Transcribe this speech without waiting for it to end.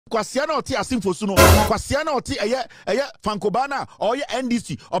Kwasiana oti asimfo suno. Kwasiana oti eye Fankobana or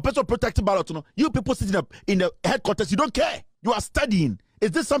NDC or person protected ballot. No. You people sitting up in the headquarters, you don't care. You are studying. Is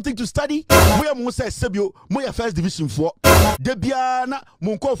this something to study? Moya Musa Sebio, Moya first division for Debiana,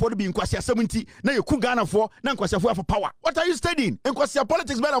 Munko for the being Kwasia 70, now you Kugana for, now Kwasia for power. What are you studying? In Kwasia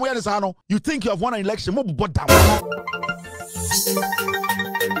politics, better awareness, Hano. You think you have won an election, more but down.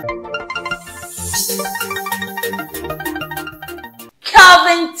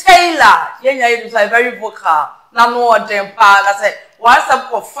 Calvin Taylor, yeah, is very vocal. Now, no, Jempa, I said, what's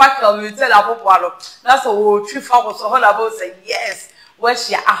up for faculty? We tell our that's a whole tree for so all about say yes. Where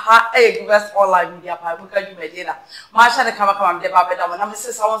she aha egg west all like media pipe because you made dinner. Masha the camera come and debate that when I'm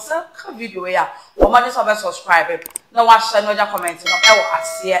saying I want video here. Or man just subscribe. No one share no comment. No, I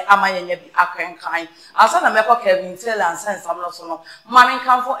see am I be a kind. I saw the make Kevin Taylor and send some not so no. Mommy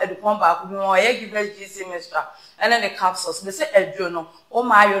come for a pump back with more egg GC mister. And then the capsules. They say a journal. Oh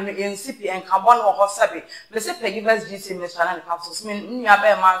my NCP and carbon or Hosabi. They say Peggy GC mister and the capsules mean ya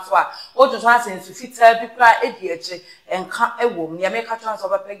bear man's work. Or to translate to fit be cry idiot and can't a woman. Ya make a chance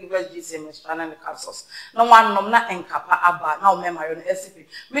of a Peggy GC mister and the capsules. No one no not and kappa abba now my own SCP.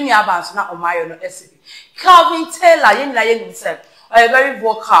 Many abans not on my own SCP. Calvin Taylor, yen himself. A very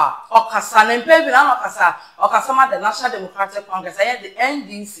vocal, or Cassan and Pevin, or Cassama, the National Democratic Congress, I had the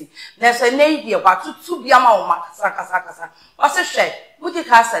NDC. There's a lady about two Biama or Macasa. What's a shame?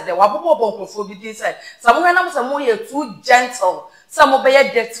 Mutika said, the Wabobo for be said. Some men are more too gentle. Some obey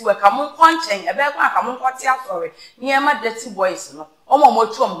a debt to a common punching, a bear common quartier sorry. Near my dirty boys, no. Or more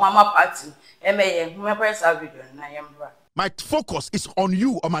to a mama party. M.A. Members are video, and I am right. My focus is on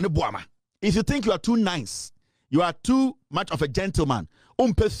you, Omanebuama. If you think you are too nice, you are too much of a gentleman.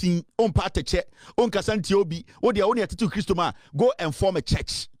 Umpefin, umpateche, unkasantiobi, or the only attitude Christoma, go and form a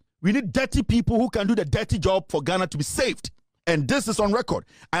church. We need dirty people who can do the dirty job for Ghana to be saved. And this is on record.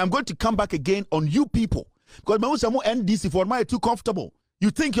 I am going to come back again on you people. Because my NDC for my too comfortable. You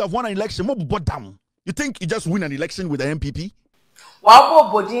think you have won an election, more but down. You think you just win an election with the MPP?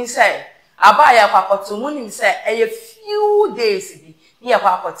 Wabo Bodin said, Abaya Papato Munim said, a few days near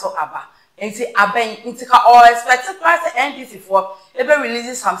Papato Abba. And see, Aben Intica or expected class NDC for ever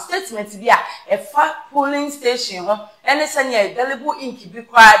releases some statements via a fat polling station, and it's a deliberate ink be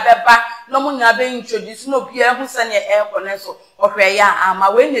quiet, Beba, no one being introduced, no beer who send your air connection or prayer. I'm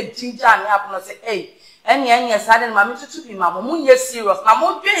away the ginger and happen to say, hey, any sudden mammy to be mamma, moon, yes, serious. Now,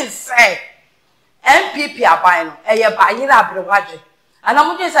 more doing say MPP are buying a buyer. And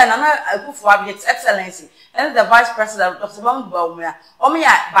I'm just another good for His Excellency and the Vice President of the Mount Baumia.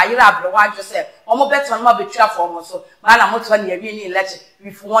 Omia, by Yra, just said, Omo better on my betrayal for so, man, I'm not one year really election.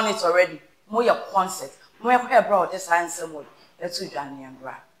 We've won it already. More your concept, more your brought this answer mode. That's what Johnny and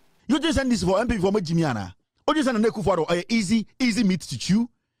Bra. You just send this for MP for Jimiana. Or just send a neku for easy meat to chew.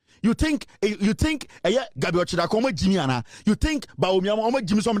 You think Gabriel Chidakoma Jimiana. You think Baumia Oma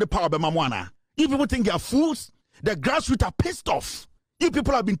Jimmy some of the power by Mamwana. You people think they are fools? The grassroots are pissed off. You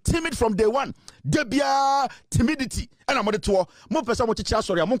people have been timid from day one. Debia timidity. And I'm on the tour.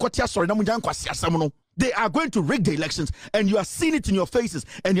 They are going to rig the elections, and you are seeing it in your faces,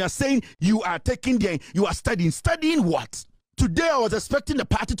 and you are saying you are you are studying. Studying what? Today I was expecting the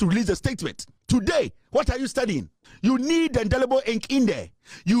party to release a statement. Today, what are you studying? You need the indelible ink in there.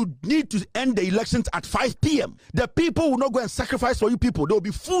 You need to end the elections at 5 p.m. The people will not go and sacrifice for you people. They will be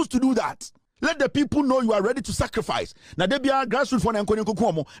fools to do that. Let the people know you are ready to sacrifice. Now they be a grassroots for Nkoni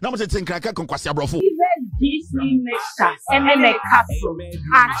Kukuomo. Now I'm saying Kraka Konkwasi Abrofo.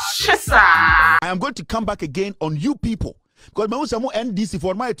 I am going to come back again on you people because my NDC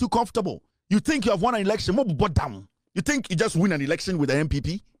for my too comfortable. You think you have won an election, more but down. You think you just win an election with the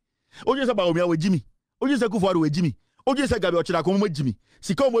MPP? Oh, just about me with Jimmy. Oh, just a good for with Jimmy. Oh, just a Gabriel Chidakoma with Jimmy.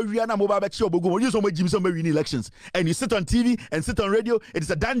 Siko mo Rihanna mobile bet show bogo. You so much Jimmy so win elections, and you sit on TV and sit on radio. It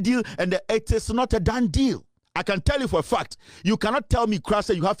is a done deal, and it is not a done deal. I can tell you for a fact. You cannot tell me,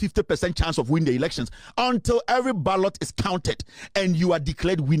 Krasa, you have 50% chance of winning the elections until every ballot is counted and you are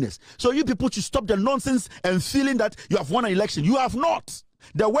declared winners. So you people should stop the nonsense and feeling that you have won an election. You have not.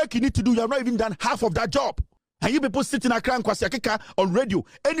 The work you need to do, you have not even done half of that job. And you people sitting on radio.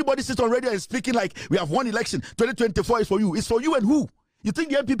 Anybody sits on radio and speaking like we have won election. 2024 is for you. It's for you and who? You think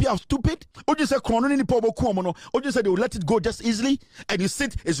the MPP are stupid? Or you say or you say they will let it go just easily? And you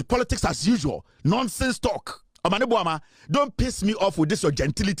sit, it's politics as usual. Nonsense talk. Don't piss me off with this your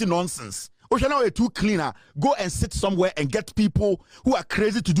gentility nonsense. Oshana too cleaner. Go and sit somewhere and get people who are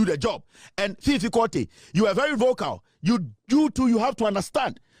crazy to do their job. And Fifi Kote, you are very vocal. You too, you have to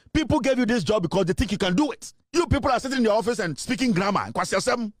understand. People gave you this job because they think you can do it. You people are sitting in your office and speaking grammar.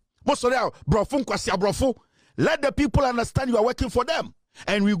 Let the people understand you are working for them.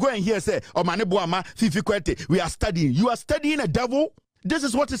 And we go and hear say, oh maneboama, fifi kwete, we are studying. You are studying a devil. This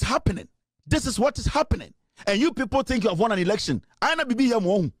is what is happening. This is what is happening. And you people think you have won an election. I na bibi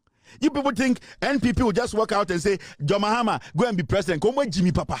yam. You people think NPP will just walk out and say, John Mahama, go and be president. Come with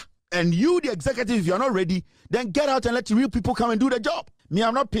Jimmy Papa. And you, the executive, if you're not ready, then get out and let the real people come and do the job. Me,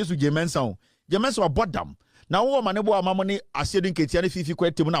 I'm not pleased with Jemensa. Jemensa are bottom. Now, what manebo money are saying Ketiani Fifi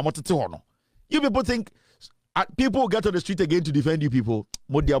Kwete na motete hono. You people think people will get on the street again to defend you people.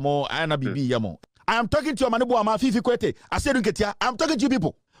 Modiamo, Ana Bibi Yamo. I am talking to your manebo ama Fifi Kwete. I said Ketia, I am talking to you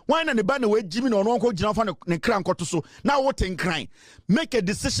people. Why not the band away Jimmy no uncle Jinafan and crank or so? Now what in crying? Make a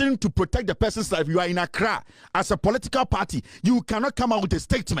decision to protect the person's life. You are in Accra as a political party. You cannot come out with a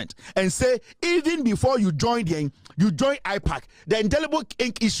statement and say, even before you join IPAC, the indelible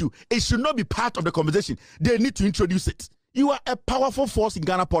ink issue, it should not be part of the conversation. They need to introduce it. You are a powerful force in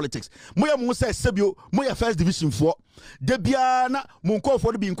Ghana politics. Moya Musa Sebio, Moya First Division 4. Debiana, Munko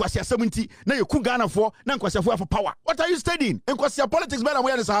for the being Kwasia 70. Now you could Ghana for, now Kwasia for power. What are you studying? And Kwasia politics better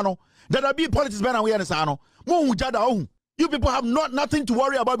awareness, Ano. That are be politics better awareness, Ano. You people have nothing to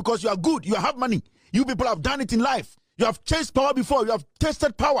worry about because you are good. You have money. You people have done it in life. You have chased power before. You have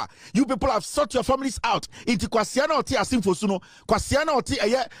tasted power. You people have sought your families out into Kwasiana Oti Asimfosuno, Kwasiana Oti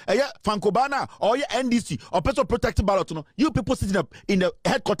Fankobana or NDC or Petrol Protected Ballot. You people sitting up in the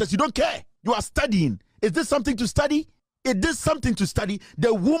headquarters. You don't care. You are studying. Is this something to study? Is this something to study?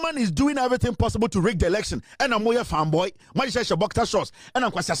 The woman is doing everything possible to rig the election. And I'm a fanboy. And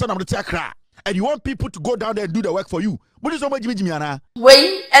I'm Kwasiana. And you want people to go down there and do the work for you. What is so much Jimmy Ana?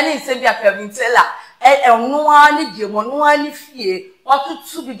 Wait, any same Tela. No one, you want fear. What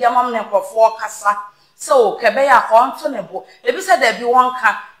to be the mamma for Cassa. So, Kebeya Hontonable. If you said there be one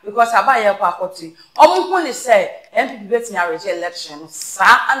can because I buy a property. Only say, MP betting a election. Sir,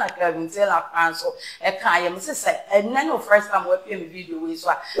 and I can tell our council. A kind of sister, and none of first time working video is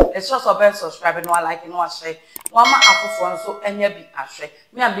what it's just a best subscribing one like in what say. Mama apple phone so and ye be ashay.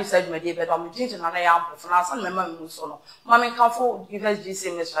 Me and be said, my dear, but I'm changing another young for some member Musono. Mammy come for give us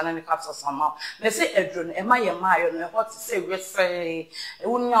GC mission and the caps somehow. They say, Edron, and my and what to say, we say, a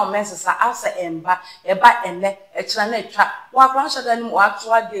woman young men answer ember, a bat and neck, a channel trap. What branch of them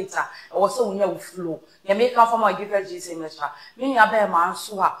actual data, or so near flow. You may come from my give us GC mission. Meaning a bear man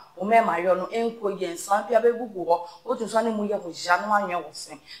suha, or me my own inquiry and some people who to Sunday Muya with January was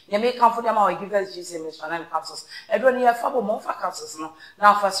saying. You may come for them or give us GC mission and capsules. Edron, you have far more for capsules now.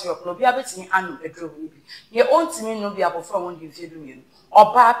 First, you no be able to and a drew baby. Your own to me no be able for one you feel you or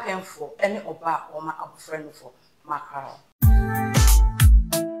bar painful any or bar or my friend for mackerel.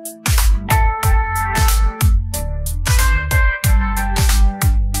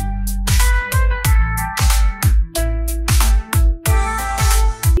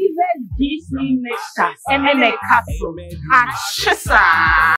 Even DC mixer and then a capsule.